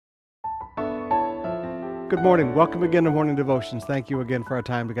Good morning. Welcome again to Morning Devotions. Thank you again for our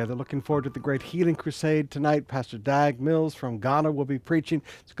time together. Looking forward to the great healing crusade tonight. Pastor Dag Mills from Ghana will be preaching.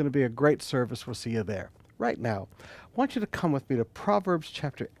 It's going to be a great service. We'll see you there. Right now, I want you to come with me to Proverbs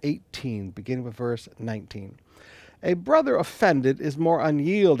chapter 18, beginning with verse 19. A brother offended is more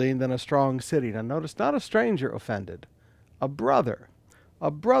unyielding than a strong city. Now notice, not a stranger offended. A brother. A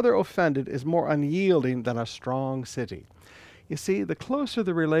brother offended is more unyielding than a strong city. You see, the closer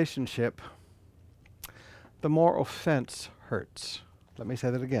the relationship, the more offense hurts. Let me say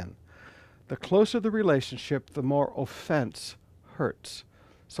that again. The closer the relationship, the more offense hurts.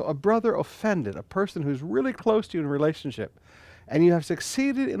 So a brother offended, a person who's really close to you in a relationship, and you have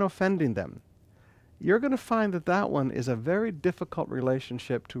succeeded in offending them, you're going to find that that one is a very difficult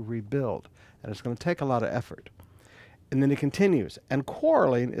relationship to rebuild, and it's going to take a lot of effort. And then he continues, and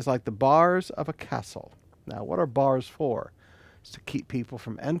quarreling is like the bars of a castle. Now, what are bars for? It's to keep people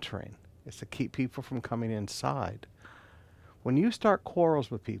from entering. It's to keep people from coming inside. When you start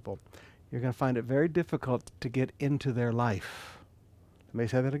quarrels with people, you're going to find it very difficult to get into their life. Let me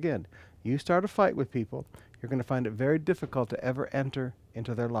say that again. You start a fight with people, you're going to find it very difficult to ever enter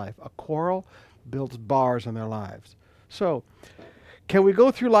into their life. A quarrel builds bars in their lives. So, can we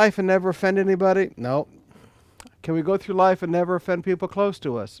go through life and never offend anybody? No. Can we go through life and never offend people close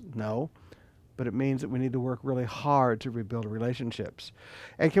to us? No. But it means that we need to work really hard to rebuild relationships.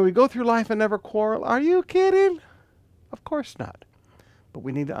 And can we go through life and never quarrel? Are you kidding? Of course not. But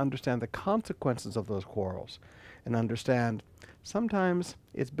we need to understand the consequences of those quarrels and understand sometimes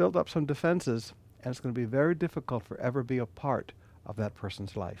it's built up some defenses and it's going to be very difficult for ever be a part of that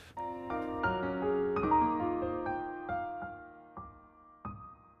person's life.